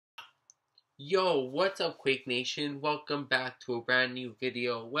Yo, what's up, Quake Nation? Welcome back to a brand new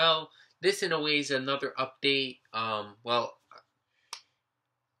video. Well, this in a way is another update.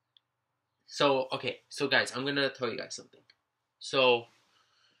 So guys, I'm gonna tell you guys something. So,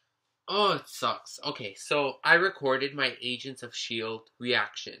 oh, it sucks. Okay, so I recorded my Agents of S.H.I.E.L.D.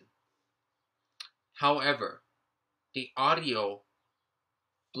 reaction. However, the audio,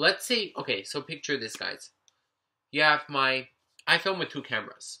 let's say, okay, so picture this, guys. You have I film with two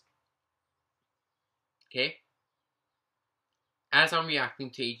cameras, okay? As I'm reacting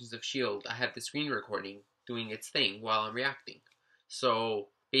to Agents of S.H.I.E.L.D., I have the screen recording doing its thing while I'm reacting. So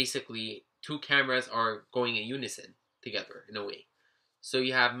basically, two cameras are going in unison together in a way. So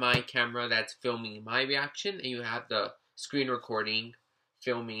you have my camera that's filming my reaction, and you have the screen recording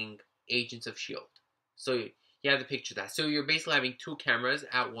filming Agents of S.H.I.E.L.D. So you have to picture that. So you're basically having two cameras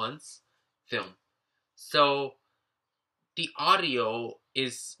at once film. So the audio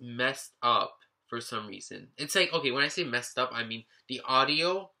is messed up for some reason. It's like, okay, when I say messed up, I mean the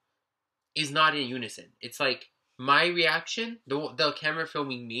audio is not in unison. It's like my reaction, the camera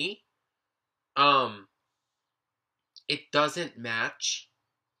filming me, um, it doesn't match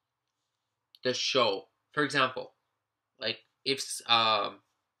the show. For example, like if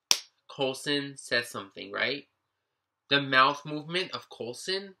Coulson says something, right? The mouth movement of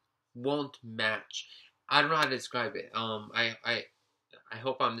Coulson won't match. I don't know how to describe it. I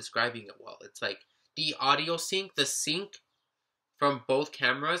hope I'm describing it well. It's like the audio sync, the sync from both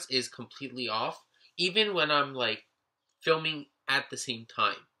cameras is completely off. Even when I'm like filming at the same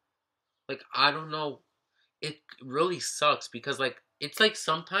time. Like I don't know. It really sucks because like it's like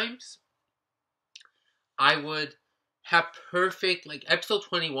sometimes I would have perfect like episode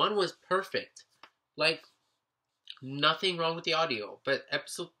 21 was perfect. Like nothing wrong with the audio. But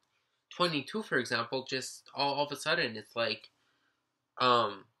episode 22, for example, just all of a sudden it's like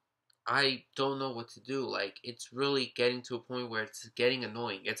um I don't know what to do. Like, it's really getting to a point where it's getting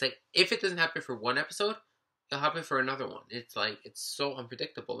annoying. It's like, if it doesn't happen for one episode, it'll happen for another one. It's like, it's so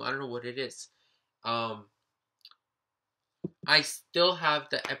unpredictable. I don't know what it is. Um, I still have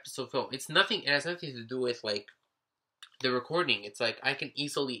the episode film. It has nothing to do with, like, the recording. It's like, I can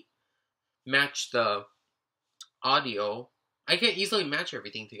easily match the audio. I can easily match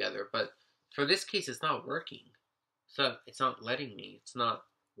everything together, but for this case, it's not working. So, it's not letting me. It's not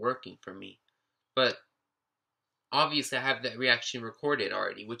working for me. But obviously I have that reaction recorded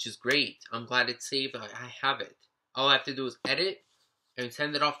already, which is great. I'm glad it's saved. I have it. All I have to do is edit and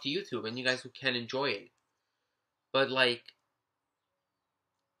send it off to YouTube, and you guys can enjoy it. But like,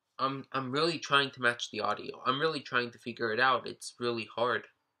 I'm really trying to match the audio. I'm really trying to figure it out. It's really hard.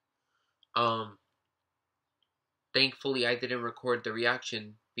 Um, Thankfully I didn't record the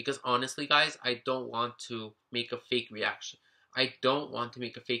reaction because honestly, guys, I don't want to make a fake reaction. I don't want to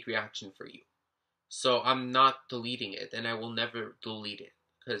make a fake reaction for you. So I'm not deleting it, and I will never delete it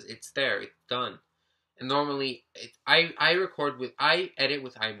because it's there. It's done. And normally, I edit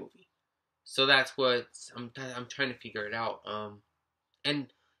with iMovie, so that's what I'm trying to figure it out.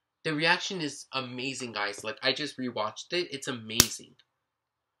 And the reaction is amazing, guys. Like I just rewatched it. It's amazing.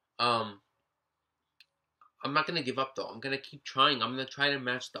 Um, I'm not gonna give up though. I'm gonna keep trying. I'm gonna try to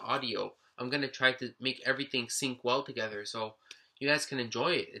match the audio. I'm gonna try to make everything sync well together so you guys can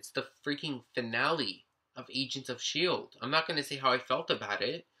enjoy it. It's the freaking finale of Agents of S.H.I.E.L.D. I'm not gonna say how I felt about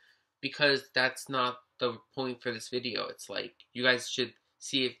it because that's not the point for this video. It's like you guys should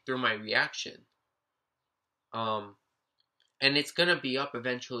see it through my reaction. Um, and it's gonna be up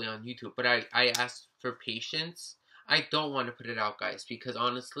eventually on YouTube. But I asked for patience. I don't want to put it out, guys, because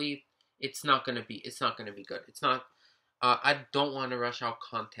honestly, it's not gonna be good. It's not. I don't want to rush out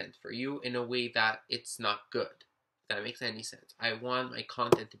content for you in a way that it's not good. If that makes any sense. I want my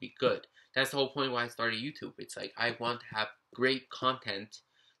content to be good. That's the whole point why I started YouTube. It's like I want to have great content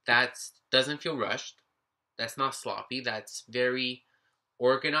that doesn't feel rushed, that's not sloppy, that's very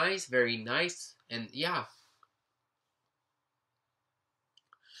organized, very nice, and yeah.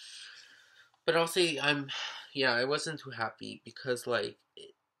 But I'll say yeah, I wasn't too happy because like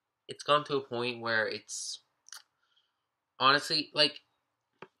it's gone to a point where it's honestly like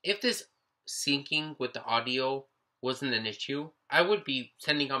if this syncing with the audio wasn't an issue, I would be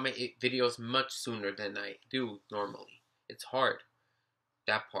sending out my videos much sooner than I do normally. It's hard,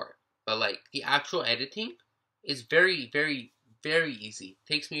 that part. But like the actual editing is very, very, very easy.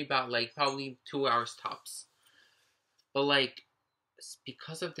 It takes me about like probably 2 hours tops. But like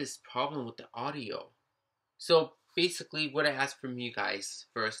because of this problem with the audio. So basically what I ask from you guys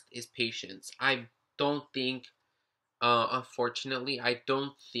first is patience. I don't think unfortunately, I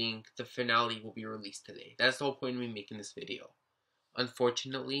don't think the finale will be released today. That's the whole point of me making this video.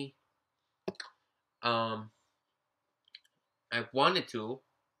 Unfortunately, Um, I wanted to,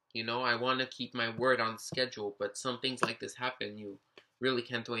 I want to keep my word on schedule, but some things like this happen. You really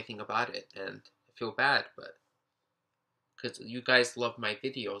can't do anything about it, and I feel bad, but because you guys love my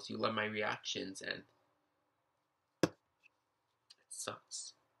videos, you love my reactions, and it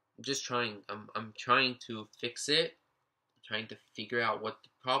sucks. I'm just trying. I'm trying to fix it. I'm trying to figure out what the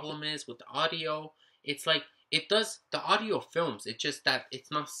problem is with the audio. It's like the audio films. It's just that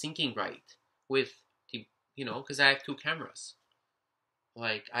it's not syncing right with the because I have two cameras.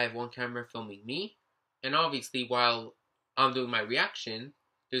 Like, I have one camera filming me, and obviously, while I'm doing my reaction,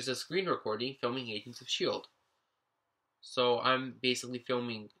 there's a screen recording filming Agents of S.H.I.E.L.D. So I'm basically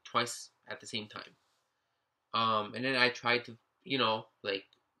filming twice at the same time. And then I tried to, like,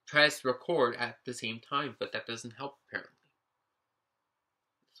 press record at the same time, but that doesn't help apparently.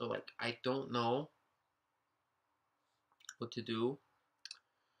 So, like, I don't know what to do.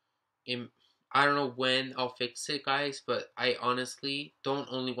 I don't know when I'll fix it, guys, but I honestly don't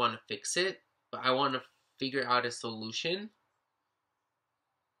only want to fix it, but I want to figure out a solution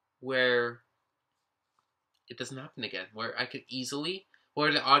where it doesn't happen again. Where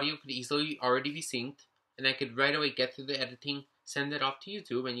the audio could easily already be synced, and I could right away get through the editing, send it off to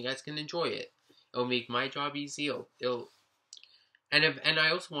YouTube, and you guys can enjoy it. It'll make my job easy. And I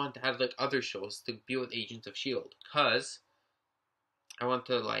also want to have like other shows to be with Agents of Shield, cause I want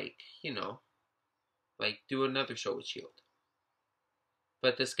to do another show with Shield.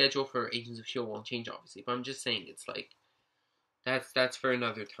 But the schedule for Agents of Shield won't change, obviously. But I'm just saying, it's like that's for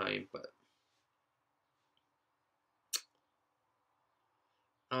another time. But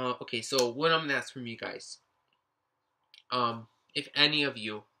okay, so what I'm gonna ask from you guys, if any of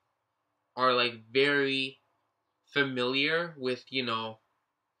you are like very familiar with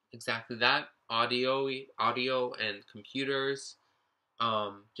exactly that audio and computers,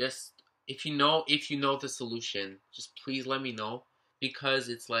 just if you know the solution, just please let me know, because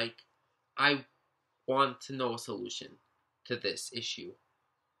it's like I want to know a solution to this issue.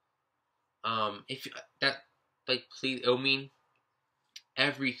 If that like please, it'll mean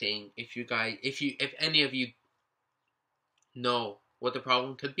everything if any of you know what the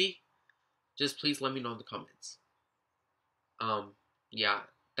problem could be, just please let me know in the comments. Yeah,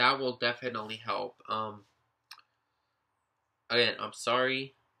 that will definitely help. Again, I'm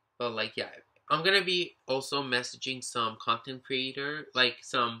sorry, but like, yeah, I'm gonna be also messaging some content creator, like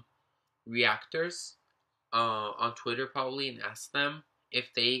some reactors, on Twitter probably, and ask them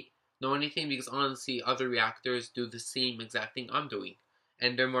if they know anything, because honestly, other reactors do the same exact thing I'm doing,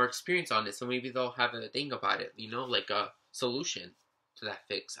 and they're more experienced on it, so maybe they'll have a thing about it, like a solution to that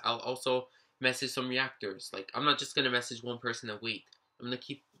fix. I'll also message some reactors. Like, I'm not just gonna message one person and wait. I'm gonna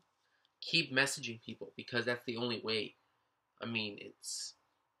keep messaging people, because that's the only way. I mean,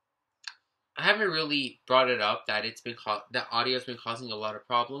 I haven't really brought it up that that audio's been causing a lot of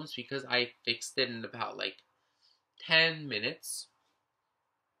problems, because I fixed it in about like 10 minutes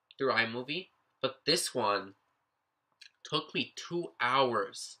through iMovie. But this one took me 2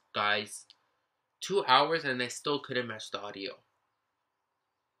 hours, guys. 2 hours, and I still couldn't match the audio.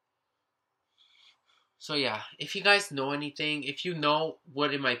 So yeah, if you guys know anything, if you know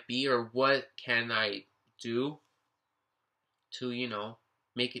what it might be, or what can I do to,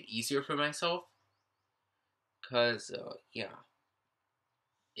 make it easier for myself, because, yeah,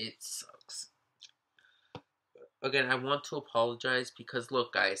 it sucks. Again, I want to apologize, because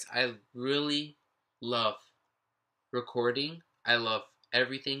look, guys, I really love recording. I love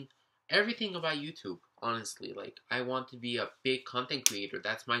everything, everything about YouTube, honestly. Like, I want to be a big content creator.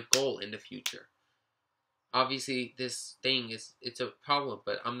 That's my goal in the future. Obviously, this thing it's a problem,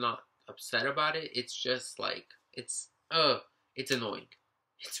 but I'm not upset about it. It's just like, it's annoying.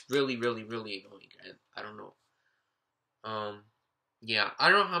 It's really, really, really annoying, and I don't know. Yeah, I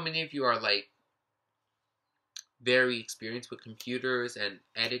don't know how many of you are like very experienced with computers and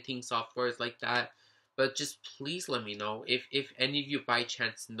editing softwares like that, but just please let me know if any of you by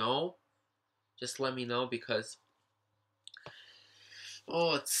chance know. Just let me know, because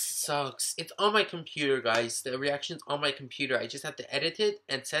it sucks. It's on my computer, guys. The reaction's on my computer. I just have to edit it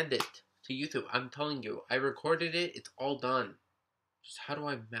and send it to YouTube. I'm telling you, I recorded it. It's all done. Just how do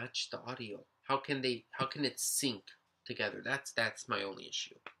I match the audio? How can it sync together? That's my only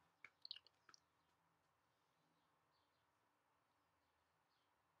issue.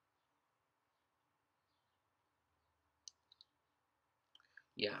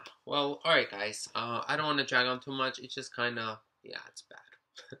 Yeah. Well, all right, guys. I don't want to drag on too much. It's just kind of, yeah, it's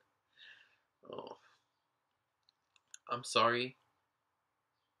bad. Oh, I'm sorry.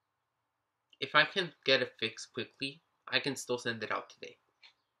 If I can get it fixed quickly, I can still send it out today.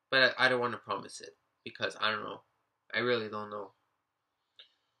 But I don't want to promise it. because I don't know. I really don't know.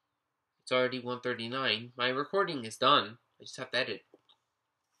 It's already 1:39. My recording is done. I just have to edit.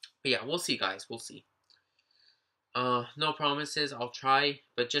 But yeah, we'll see, guys. We'll see. No promises. I'll try,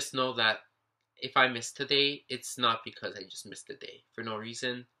 but just know that if I miss today, it's not because I just missed a day for no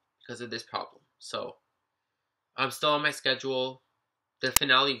reason, because of this problem. So I'm still on my schedule. The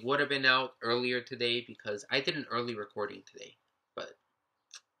finale would have been out earlier today because I did an early recording today. But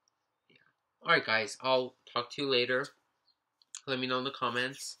yeah. Alright, guys. I'll talk to you later. Let me know in the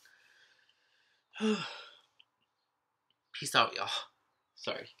comments. Peace out, y'all.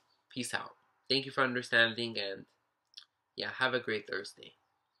 Sorry. Peace out. Thank you for understanding, and yeah, have a great Thursday.